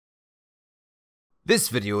This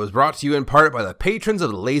video is brought to you in part by the patrons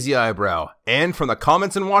of the Lazy Eyebrow, and from the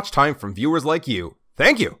comments and watch time from viewers like you.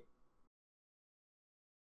 Thank you!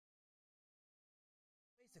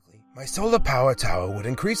 Basically, my solar power tower would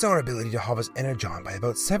increase our ability to harvest energon by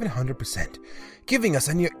about 700%, giving us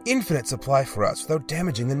a near infinite supply for us without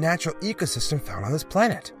damaging the natural ecosystem found on this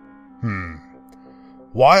planet.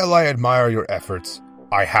 While I admire your efforts,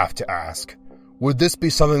 I have to ask, would this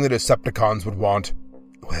be something the Decepticons would want?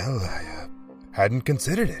 Well, I hadn't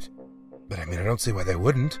considered it. But I don't see why they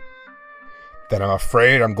wouldn't. Then I'm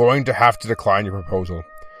afraid I'm going to have to decline your proposal.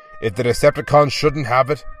 If the Decepticons shouldn't have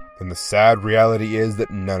it, then the sad reality is that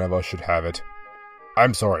none of us should have it.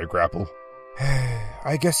 I'm sorry, Grapple.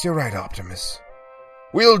 I guess you're right, Optimus.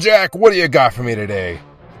 Wheeljack, what do you got for me today?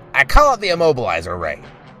 I call it the immobilizer ray.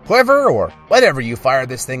 Whoever or whatever you fire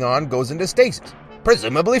this thing on goes into stasis,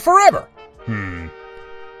 presumably forever.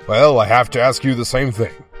 Well, I have to ask you the same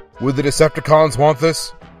thing. Would the Decepticons want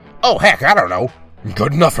this? Oh, heck, I don't know.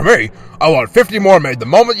 Good enough for me. I want 50 more made the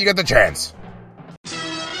moment you get the chance.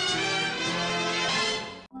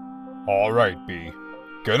 All right, B.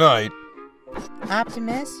 Good night.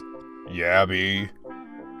 Optimus? Yeah, B.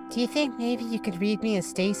 Do you think maybe you could read me a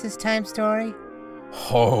stasis time story?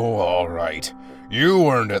 Oh, all right. You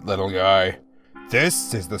earned it, little guy.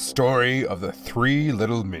 This is the story of the 3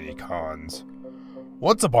 little Minicons.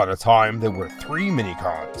 Once upon a time, there were 3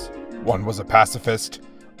 Minicons. One was a pacifist,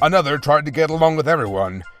 another tried to get along with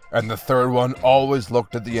everyone, and the third one always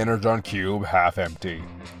looked at the Energon Cube half empty.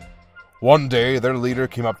 One day, their leader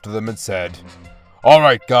came up to them and said,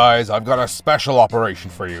 "Alright guys, I've got a special operation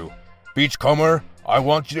for you. Beachcomber, I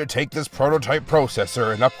want you to take this prototype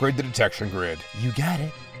processor and upgrade the detection grid." You got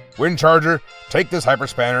it. Windcharger, take this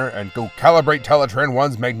hyperspanner and go calibrate Teletran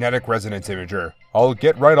 1's magnetic resonance imager. I'll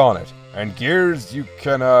get right on it. And Gears, you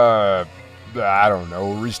can, I don't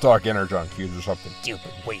know, restock Energon cubes or something.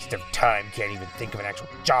 Stupid waste of time. Can't even think of an actual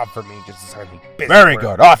job for me. Just decided to be busy. Very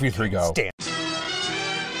good. Off you 3 go. Stand.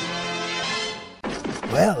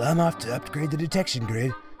 Well, I'm off to upgrade the detection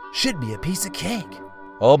grid. Should be a piece of cake.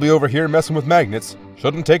 I'll be over here messing with magnets.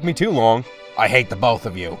 Shouldn't take me too long. I hate the both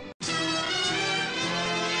of you.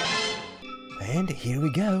 And here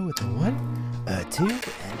we go with a 1, a 2, and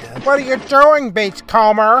a... What are you doing,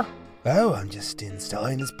 Beachcomber? Oh, I'm just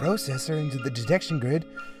installing this processor into the detection grid.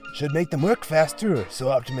 Should make them work faster, so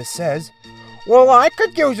Optimus says. Well, I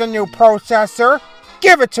could use a new processor.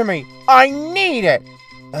 Give it to me. I need it.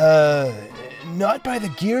 Not by the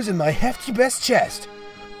gears in my hefty best chest.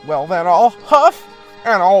 Well, then I'll huff,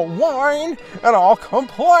 and I'll whine, and I'll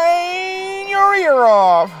complain your ear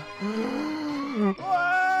off.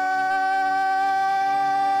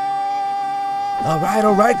 All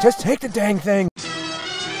right, just take the dang thing.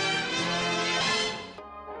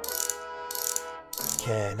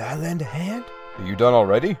 Can I lend a hand? Are you done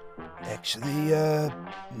already? Actually,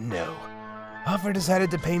 no. Huffer decided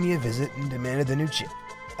to pay me a visit and demanded the new chip.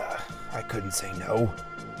 I couldn't say no.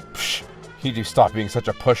 Psh, you do stop being such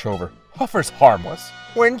a pushover. Huffer's harmless.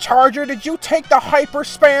 Windcharger, did you take the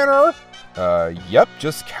hyperspanner? Yep,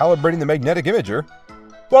 just calibrating the magnetic imager.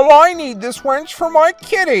 Well, I need this wench for my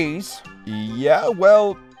kitties. Yeah,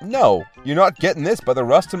 well, no. You're not getting this by the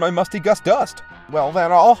rust in my musty gust dust. Well,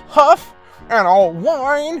 then I'll huff, and I'll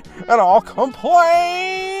whine, and I'll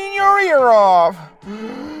complain your ear off.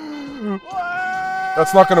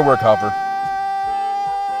 That's not gonna work, Huffer.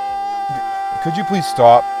 Could you please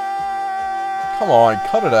stop? Come on,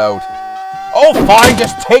 cut it out. Oh, fine,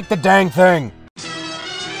 just take the dang thing.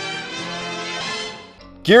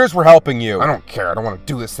 Gears, we're helping you. I don't care. I don't want to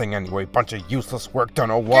do this thing anyway. Bunch of useless work. Don't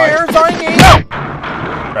know why. Gears, I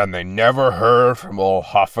need... And they never heard from old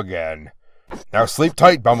Huff again. Now sleep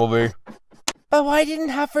tight, Bumblebee. But why didn't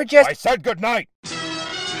Huffer just... I said good night.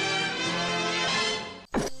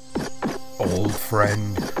 Old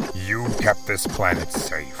friend, you kept this planet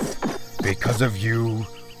safe. Because of you,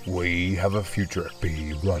 we have a future at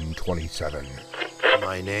B-Run-27.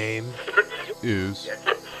 My name is...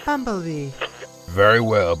 Bumblebee. Very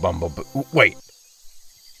well, Bumblebee. Wait.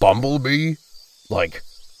 Bumblebee? Like,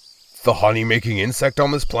 the honey-making insect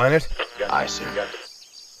on this planet? I see.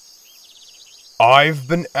 I've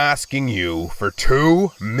been asking you for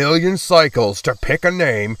 2 million cycles to pick a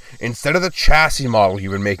name instead of the chassis model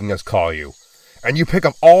you've been making us call you. And you pick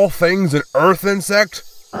of all things an earth insect?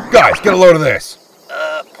 Guys, get a load of this.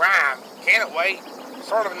 Prime, can't wait.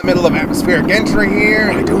 Sort of in the middle of atmospheric entry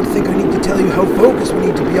here. I don't think I need to tell you how focused we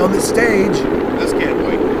need to be on this stage. This can't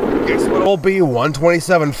wait. Guess what old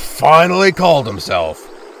B-127 finally called himself?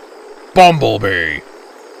 Bumblebee.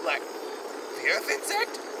 Like, the earth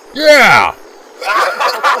insect? Yeah!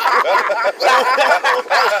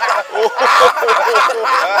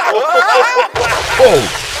 Whoa!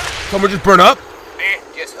 Someone just burned up?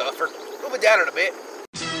 Just Huffer. Move it down in a bit.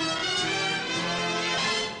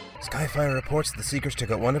 Skyfire reports that the Seekers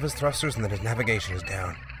took out one of his thrusters and that his navigation is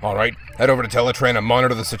down. Alright, head over to Teletran and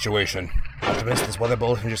monitor the situation. Optimus, this weather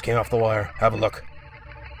bulletin just came off the wire. Have a look.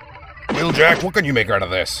 Wheeljack, what can you make out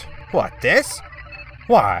of this? What, this?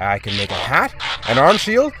 Why, I can make a hat, an arm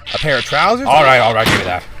shield, a pair of trousers... Alright, give me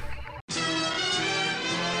that.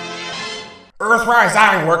 Earthrise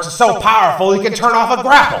Ironworks is so powerful he can turn off a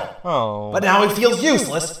grapple. Oh. But now he feels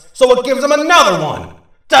useless, so it gives him another one.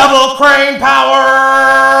 Double crane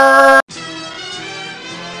power!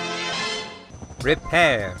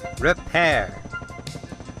 Repair.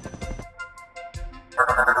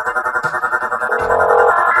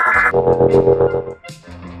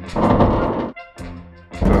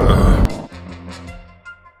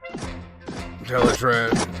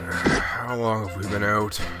 Teletran, how long have we been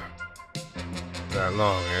out? That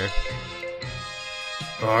long, eh?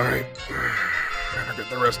 Alright, better get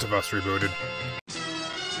the rest of us rebooted.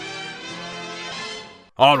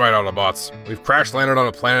 Alright, Autobots, we've crash-landed on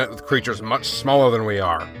a planet with creatures much smaller than we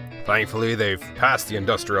are. Thankfully, they've passed the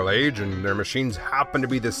industrial age, and their machines happen to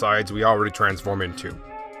be the size we already transform into.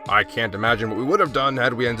 I can't imagine what we would have done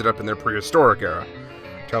had we ended up in their prehistoric era.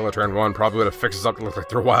 Teletran 1 probably would have fixed us up to look like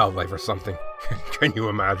they're wildlife or something. Can you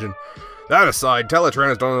imagine? That aside, Teletran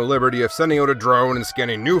has done the liberty of sending out a drone and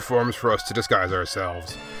scanning new forms for us to disguise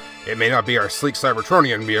ourselves. It may not be our sleek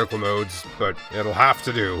Cybertronian vehicle modes, but it'll have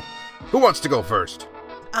to do. Who wants to go first?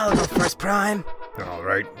 I'll go first, Prime.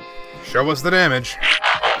 Alright, show us the damage.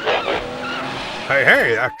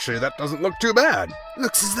 Hey, actually, that doesn't look too bad.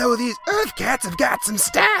 Looks as though these Earth Cats have got some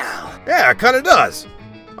style. Yeah, it kinda does.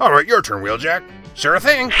 Alright, your turn, Wheeljack. Sure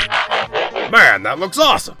thing. Man, that looks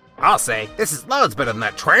awesome. I'll say, this is loads better than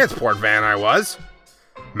that transport van I was.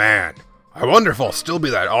 Man, I wonder if I'll still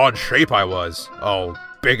be that odd shape I was. All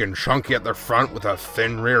big and chunky at the front with a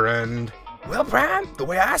thin rear end. Well, Prime, the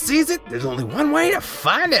way I sees it, there's only one way to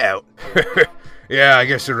find out. Yeah, I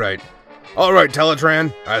guess you're right. Alright,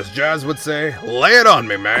 Teletran, as Jazz would say, lay it on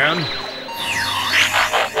me, man.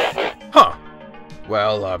 Huh.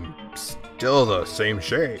 Well, still the same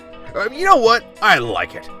shape. You know what? I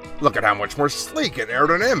like it. Look at how much more sleek and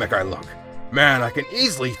aerodynamic I look. Man, I can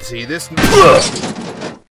easily see this.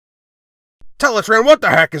 Teletran, what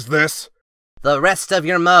the heck is this? The rest of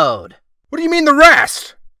your mode. What do you mean the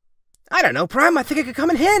rest? I don't know, Prime. I think it could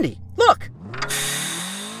come in handy. Look.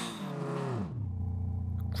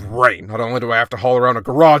 Great. Not only do I have to haul around a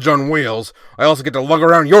garage on wheels, I also get to lug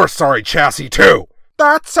around your sorry chassis, too.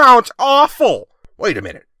 That sounds awful. Wait a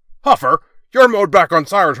minute. Huffer, your mode back on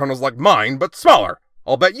Cybertron is like mine, but smaller.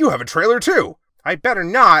 I'll bet you have a trailer, too. I better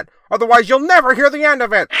not, otherwise you'll never hear the end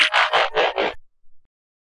of it.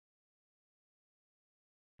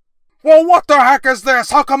 Well, what the heck is this?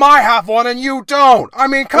 How come I have one and you don't? I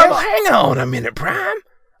mean, come on. Hang on a minute, Prime.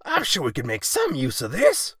 I'm sure we could make some use of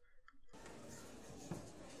this.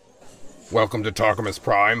 Welcome to Optimus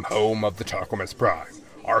Prime, home of the Optimus Prime.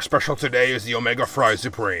 Our special today is the Omega Fry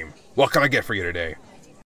Supreme. What can I get for you today?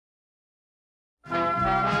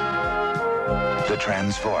 The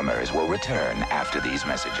Transformers will return after these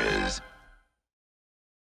messages.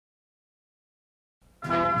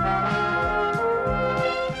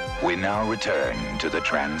 We now return to the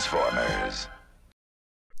Transformers.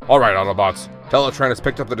 Alright, Autobots. Teletran has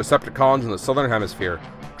picked up the Decepticons in the Southern Hemisphere.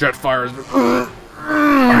 Jetfire is... Are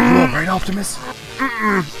you alright, Optimus?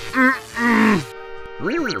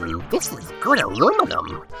 This is good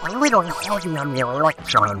aluminum. A little heavy on the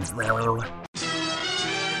electrons, though.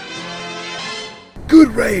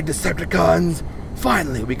 Good raid, Decepticons.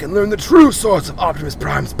 Finally, we can learn the true source of Optimus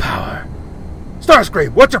Prime's power.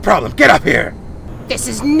 Starscream, what's your problem? Get up here! This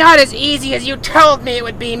is not as easy as you told me it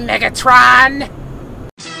would be, Megatron!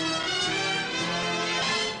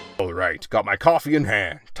 Alright, got my coffee in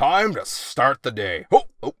hand. Time to start the day. Oh,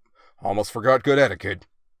 almost forgot good etiquette.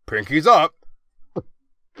 Pinky's up.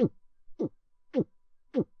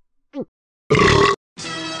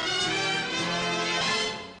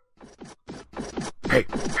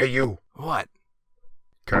 Hey you. What?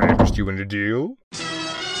 Can I interest you in a deal?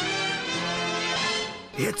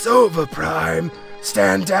 It's over, Prime.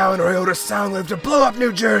 Stand down or I order Soundwave to blow up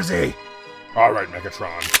New Jersey. Alright,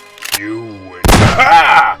 Megatron. You win.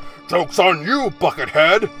 Ha! Joke's on you,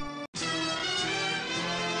 Buckethead!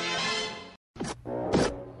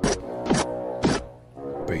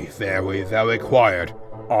 Be very, very quiet.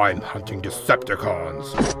 I'm hunting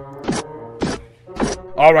Decepticons.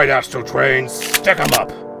 Alright, Astro Train, stick 'em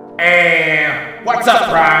up! What's up,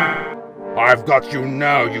 Prime? I've got you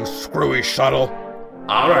now, you screwy shuttle!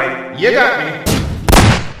 Alright, you got me.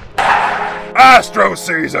 Astro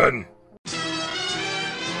season!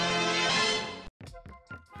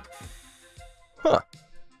 Huh.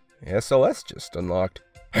 SOS just unlocked.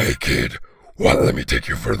 Hey kid, wanna let me take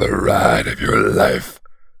you for the ride of your life?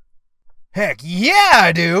 Heck yeah,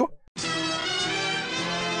 I do!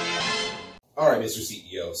 Alright, Mr.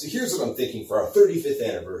 CEO, so here's what I'm thinking for our 35th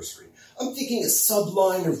anniversary. I'm thinking a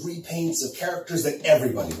subline of repaints of characters that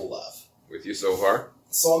everybody will love. With you so far?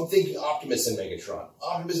 So I'm thinking Optimus and Megatron.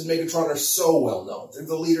 Optimus and Megatron are so well known. They're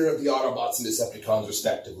the leader of the Autobots and Decepticons,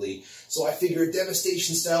 respectively. So I figure a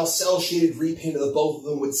Devastation-style, cel-shaded repaint of the both of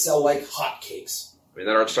them would sell like hotcakes. I mean,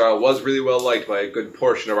 that art style was really well liked by a good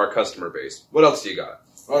portion of our customer base. What else do you got?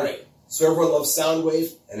 Alright, so everyone loves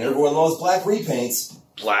Soundwave, and everyone loves black repaints.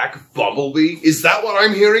 Black Bumblebee? Is that what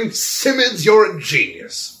I'm hearing? Simmons, you're a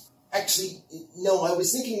genius. Actually, no, I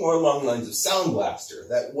was thinking more along the lines of Sound Blaster,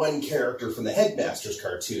 that one character from the Headmasters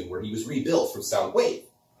cartoon where he was rebuilt from Soundwave.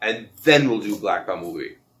 And then we'll do Black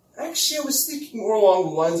Bumblebee. Actually, I was thinking more along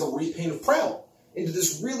the lines of a repaint of Prowl, into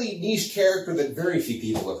this really niche character that very few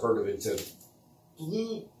people have heard of, into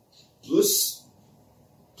Blue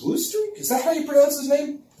Streak? Is that how you pronounce his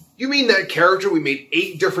name? You mean that character we made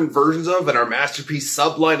 8 different versions of in our Masterpiece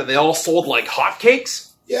subline and they all sold like hotcakes?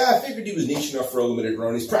 Yeah, I figured he was niche enough for a limited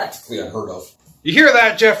run. He's practically unheard of. You hear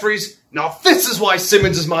that, Jeffries? Now this is why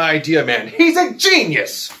Simmons is my idea, man. He's a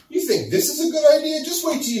genius! You think this is a good idea? Just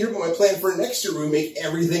wait till you hear about my plan for next year where we make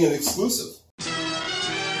everything an exclusive.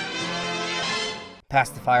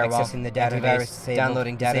 Past the firewall, accessing the database,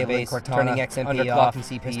 downloading database, turning XMP off,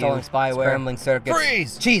 installing spyware, scrambling circuits.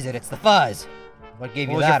 Freeze! Cheese it, it's the fuzz. What gave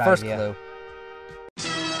you that idea? What was your first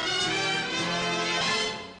clue?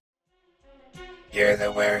 You're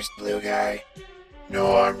the worst, blue guy.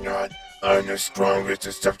 No, I'm not. I'm the strongest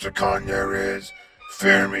Decepticon there is.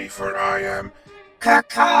 Fear me, for I am...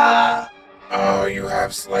 Caca! Oh, you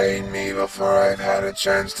have slain me before I've had a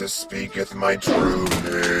chance to speaketh my true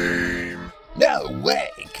name. No way!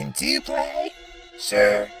 Can two play?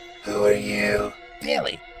 Sir, who are you?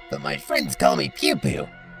 Billy, but my friends call me Pew Pew.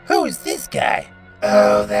 Who's this guy?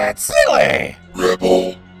 Oh, that's... Billy!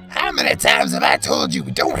 Rebel. How many times have I told you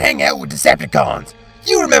don't hang out with Decepticons?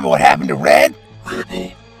 You remember what happened to Red?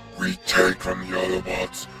 Rebel, we take from the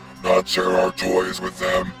Autobots, not share our toys with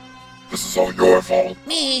them. This is all your fault.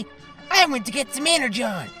 Me? I went to get some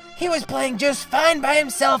Energon. He was playing just fine by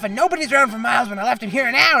himself and nobody's around for miles when I left him here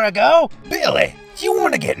an hour ago. Billy, you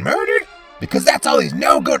want to get murdered? Because that's all these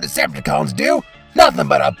no-good Decepticons do. Nothing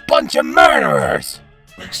but a bunch of murderers.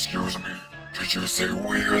 Excuse me, did you say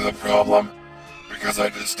we're the problem? Because I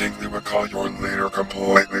distinctly recall your leader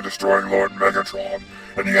completely destroying Lord Megatron,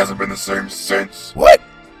 and he hasn't been the same since. What?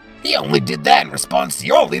 He only did that in response to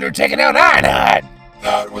your leader taking out Ironhide.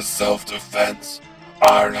 That was self-defense.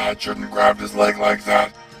 Ironhide shouldn't grab his leg like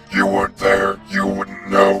that. You weren't there, you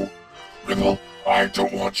wouldn't know. Ribble, I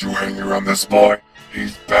don't want you hanging around this boy.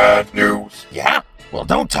 He's bad news. Yeah? Well,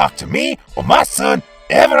 don't talk to me or my son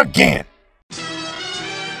ever again.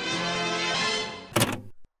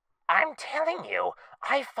 I'm telling you,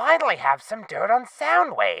 I finally have some dirt on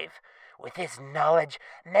Soundwave. With his knowledge,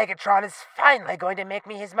 Megatron is finally going to make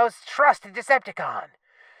me his most trusted Decepticon.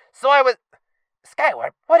 So I was...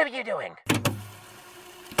 Skyward, what are you doing?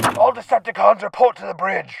 All Decepticons report to the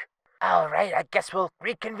bridge. Alright, I guess we'll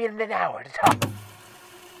reconvene in an hour to talk.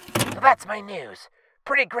 So that's my news.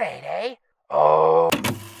 Pretty great, eh? Oh...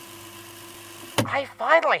 I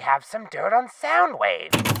finally have some dirt on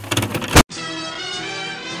Soundwave.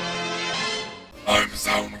 I'm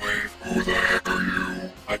Soundwave. Who the heck are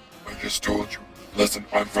you? I just told you. Listen,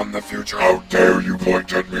 I'm from the future. How dare you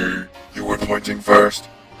point at me? You were pointing first.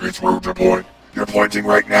 It's rude to point. You're pointing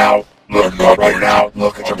right now. Look, not right now.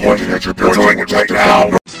 Look at your pointing at your building. You're doing it right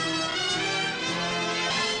now.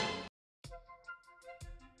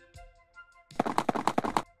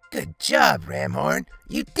 Good job, Ramhorn.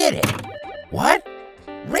 You did it. What?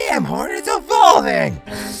 Ramhorn is evolving!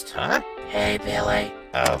 Huh? Hey, Billy.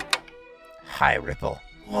 Oh. Hi, Ripple.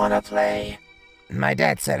 Wanna play? My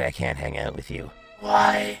dad said I can't hang out with you.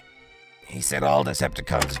 Why? He said all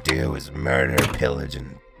Decepticons do is murder, pillage,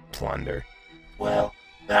 and plunder. Well,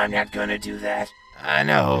 I'm not gonna do that. I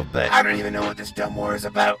know, but... I don't even know what this dumb war is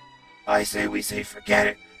about. I say we say forget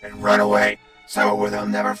it and run away, so where they'll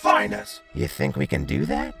never find us. You think we can do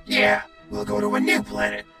that? Yeah, we'll go to a new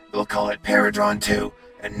planet. We'll call it Paradron 2,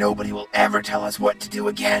 and nobody will ever tell us what to do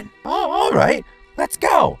again. Oh, all right. Let's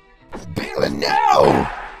go. Billy, no!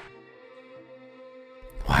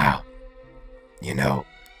 Wow. You know,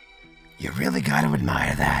 you really gotta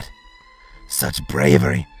admire that. Such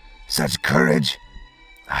bravery, such courage.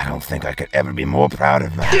 I don't think I could ever be more proud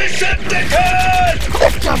of my... Decepticons!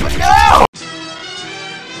 Cliff jumper, no!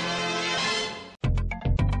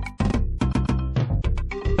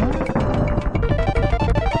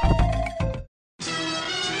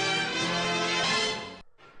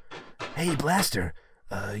 Hey, Blaster,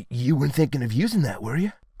 you weren't thinking of using that, were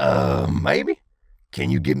you? Maybe?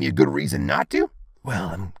 Can you give me a good reason not to? Well,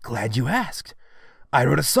 I'm glad you asked. I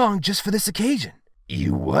wrote a song just for this occasion.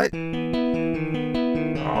 You what? Oh.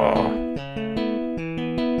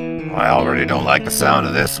 I already don't like the sound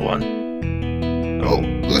of this one. Oh,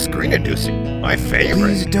 blue screen inducing. My favorite.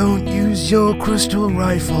 Please don't use your crystal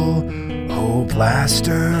rifle, oh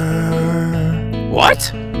Blaster.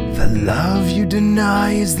 What? The love you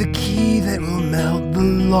deny is the key that will melt the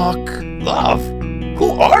lock. Love?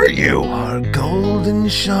 Who are you? Our golden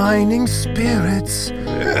shining spirits.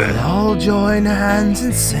 We'll all join hands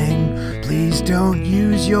and sing. Please don't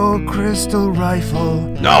use your crystal rifle.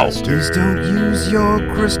 No. Please don't use your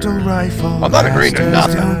crystal rifle. I'm not agreeing to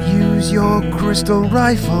nothing. Don't use your crystal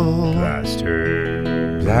rifle.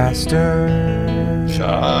 Blaster. Blaster.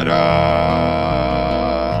 Shut up.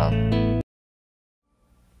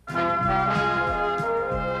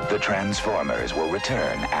 The Transformers will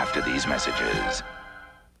return after these messages.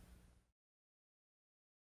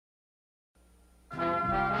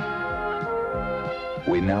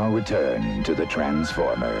 We now return to the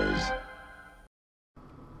Transformers.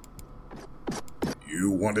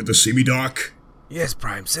 You wanted to see me, Doc? Yes,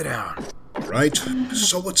 Prime, sit down. Right.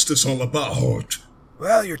 So what's this all about?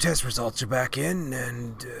 Well, your test results are back in,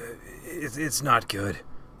 and it's not good.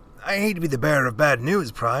 I hate to be the bearer of bad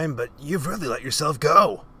news, Prime, but you've really let yourself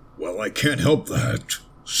go. Well, I can't help that.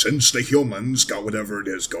 Since the humans got whatever it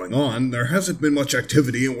is going on, there hasn't been much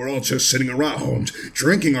activity and we're all just sitting around,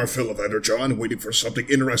 drinking our fill of energon, waiting for something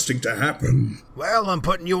interesting to happen. Well, I'm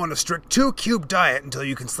putting you on a strict 2-cube diet until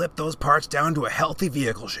you can slip those parts down to a healthy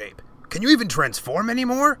vehicle shape. Can you even transform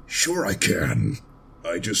anymore? Sure I can.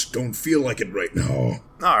 I just don't feel like it right now.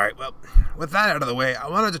 Alright, well, with that out of the way, I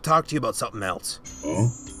wanted to talk to you about something else.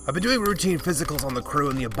 Oh? I've been doing routine physicals on the crew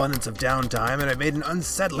in the abundance of downtime, and I've made an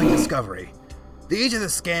unsettling discovery. The age of the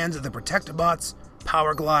scans of the Protectobots,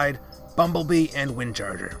 Power Glide, Bumblebee, and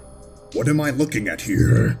Windcharger. What am I looking at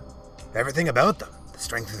here? Everything about them. The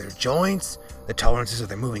strength of their joints, the tolerances of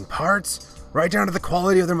their moving parts, right down to the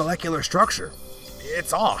quality of their molecular structure.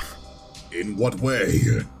 It's off. In what way?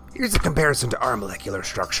 Here's a comparison to our molecular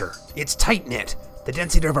structure. It's tight-knit. The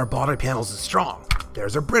density of our body panels is strong.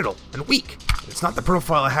 Theirs are brittle and weak. It's not the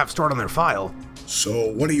profile I have stored on their file.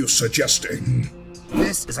 So what are you suggesting?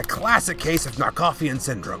 This is a classic case of Narcoffian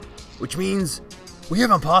syndrome, which means we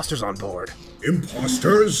have imposters on board.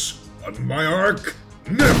 Imposters? On my ark?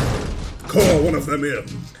 Never! Call one of them in.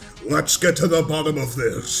 Let's get to the bottom of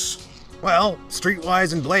this. Well,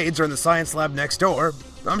 Streetwise and Blades are in the science lab next door.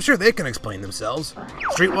 I'm sure they can explain themselves.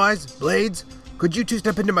 Streetwise, Blades, could you two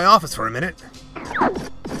step into my office for a minute?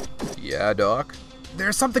 Yeah, Doc?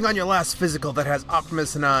 There's something on your last physical that has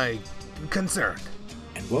Optimus and I concerned.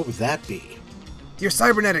 And what would that be? Your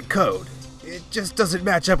cybernetic code. It just doesn't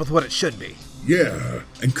match up with what it should be. Yeah,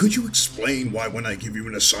 and could you explain why when I give you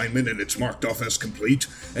an assignment and it's marked off as complete,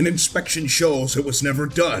 an inspection shows it was never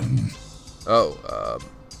done? Oh,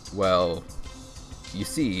 well, you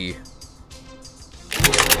see...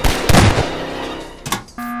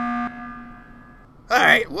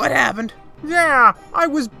 Alright, what happened? Yeah, I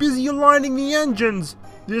was busy aligning the engines.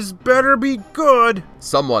 This better be good.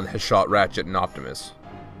 Someone has shot Ratchet and Optimus.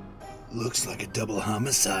 Looks like a double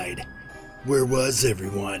homicide. Where was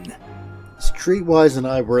everyone? Streetwise and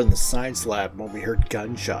I were in the science lab when we heard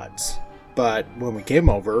gunshots. But when we came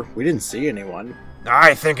over, we didn't see anyone.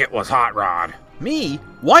 I think it was Hot Rod. Me?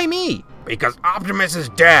 Why me? Because Optimus is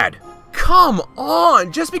dead. Come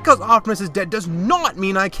on! Just because Optimus is dead does not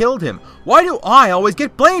mean I killed him. Why do I always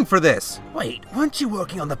get blamed for this? Wait, weren't you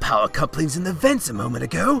working on the power couplings in the vents a moment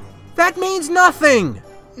ago? That means nothing!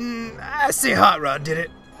 I say Hot Rod did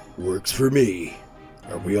it. Works for me.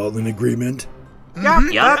 Are we all in agreement?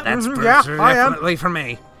 Yeah, that's definitely for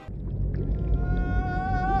me.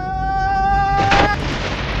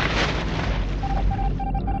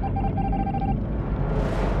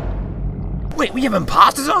 Wait, we have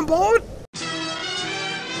imposters on board?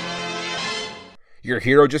 Your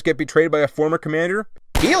hero just get betrayed by a former commander?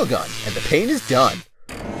 Heal gun, and the pain is done.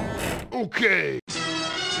 Okay.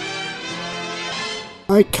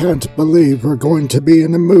 I can't believe we're going to be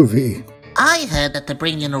in a movie. I heard that they're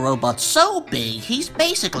bringing in a robot so big, he's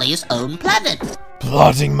basically his own planet.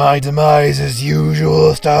 Plotting my demise as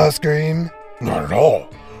usual, Starscream? Not at all.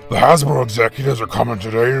 The Hasbro executives are coming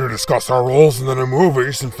today to discuss our roles in the new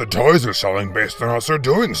movie since the toys are selling based on us are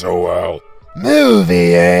doing so well.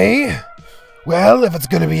 Movie, eh? Well, if it's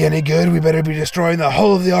gonna be any good, we better be destroying the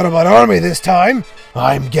whole of the Autobot army this time.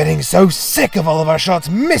 I'm getting so sick of all of our shots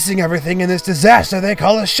missing everything in this disaster they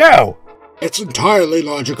call a show. It's entirely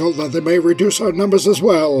logical that they may reduce our numbers as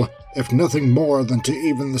well, if nothing more than to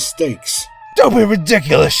even the stakes. Don't be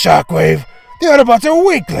ridiculous, Shockwave. The Autobots are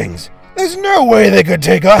weaklings. There's no way they could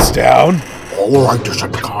take us down. Alright,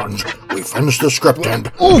 Decepticons. We finished the script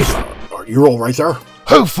and... Oof! Are you alright there?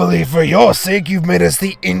 Hopefully, for your sake, you've made us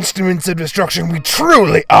the instruments of destruction we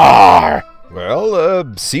truly are.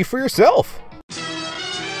 Well, see for yourself.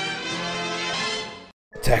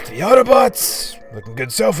 Attack the Autobots. Looking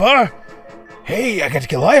good so far. Hey, I got to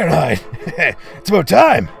kill Ironhide. It's about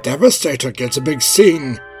time. Devastator gets a big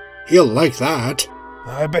scene. He'll like that.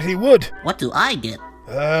 I bet he would. What do I get?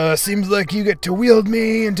 Seems like you get to wield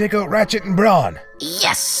me and take out Ratchet and Brawn.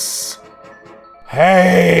 Yes!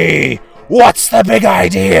 Hey! What's the big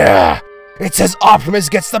idea? It says Optimus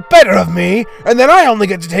gets the better of me, and then I only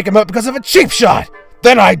get to take him out because of a cheap shot.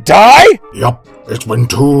 Then I die? Yup. It's been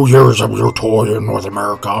 2 years of your toy in North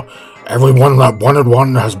America. Everyone that wanted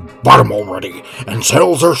one has bought them already, and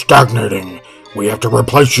sales are stagnating. We have to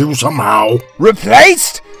replace you somehow.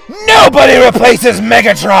 Replaced? Nobody replaces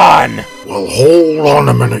Megatron! Well, hold on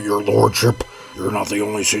a minute, your lordship. You're not the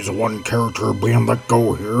only Season 1 character being let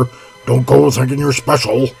go here. Don't go thinking you're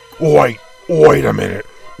special. Wait a minute.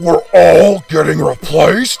 We're all getting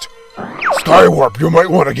replaced? Skywarp, you might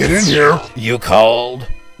want to get in here. You called?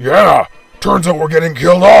 Yeah, turns out we're getting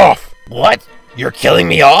killed off. What? You're killing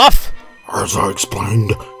me off? As I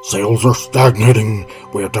explained, sales are stagnating.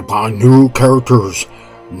 We have to buy new characters.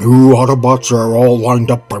 New Autobots are all lined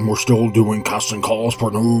up and we're still doing casting calls for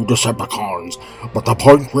new Decepticons. But the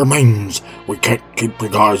point remains, we can't keep you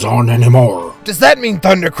guys on anymore. Does that mean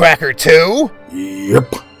Thundercracker too?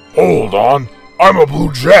 Yep. Hold on. I'm a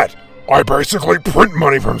Blue Jet. I basically print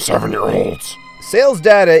money from 7-year-olds. Sales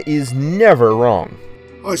data is never wrong.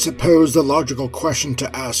 I suppose the logical question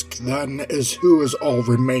to ask, then, is who is all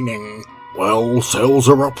remaining? Well, sales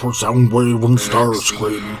are up for Soundwave and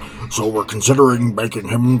Starscream, so we're considering making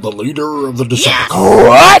him the leader of the Decepticons.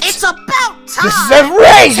 What? It's about time! This is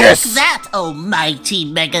outrageous! Take that, almighty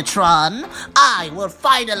Megatron! I will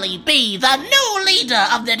finally be the new leader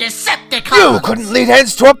of the Decepticons! You couldn't lead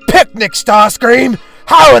heads to a picnic, Starscream!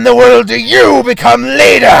 How in the world do you become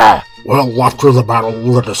leader? Well, after the battle,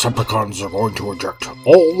 the Decepticons are going to eject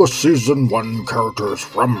all the Season 1 characters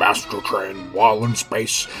from Astro Train while in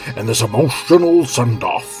space in this emotional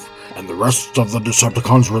send-off. And the rest of the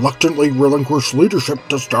Decepticons reluctantly relinquish leadership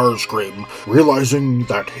to Starscream, realizing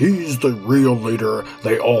that he's the real leader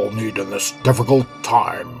they all need in this difficult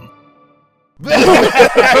time. What?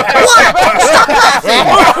 Stop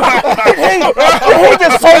laughing! He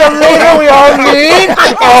just told the leader we all need?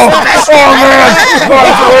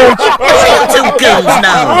 You two goons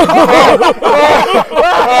now!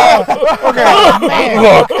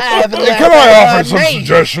 Look, can I offer some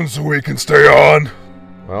suggestions so we can stay on?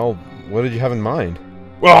 Well, what did you have in mind?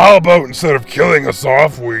 Well, how about instead of killing us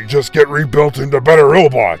off, we just get rebuilt into better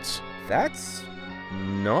robots? That's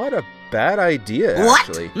not a bad idea,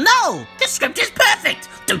 actually. What? No! This script is perfect!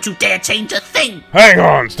 Don't you dare change a thing! Hang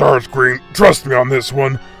on, Starscream. Trust me on this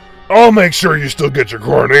one. I'll make sure you still get your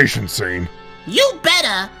coronation scene. You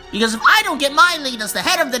better! Because if I don't get my lead as the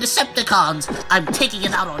head of the Decepticons, I'm taking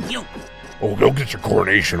it out on you! Oh, you'll get your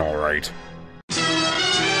coronation all right.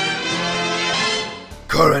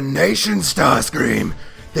 Coronation, Starscream!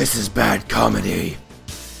 This is bad comedy.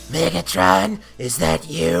 Megatron, is that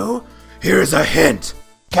you? Here's a hint.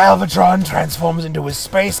 Galvatron transforms into his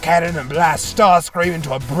space cannon and blasts Starscream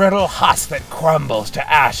into a brittle husk that crumbles to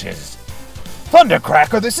ashes.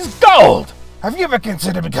 Thundercracker, this is gold! Have you ever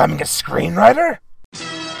considered becoming a screenwriter?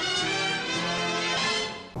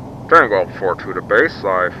 Tango 4-2 to base.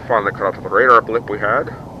 I finally cut out the radar blip we had.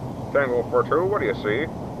 Tango 4-2, what do you see?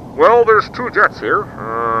 Well, there's 2 jets here.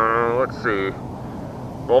 Let's see.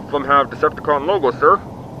 Both of them have Decepticon logos, sir.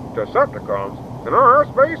 Decepticons? In our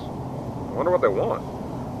airspace? I wonder what they want.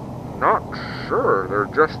 Not sure. They're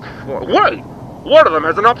just... Wait! One of them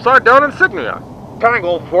has an upside-down insignia.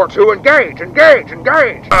 Tango 4-2, engage! Engage!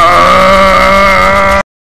 Engage!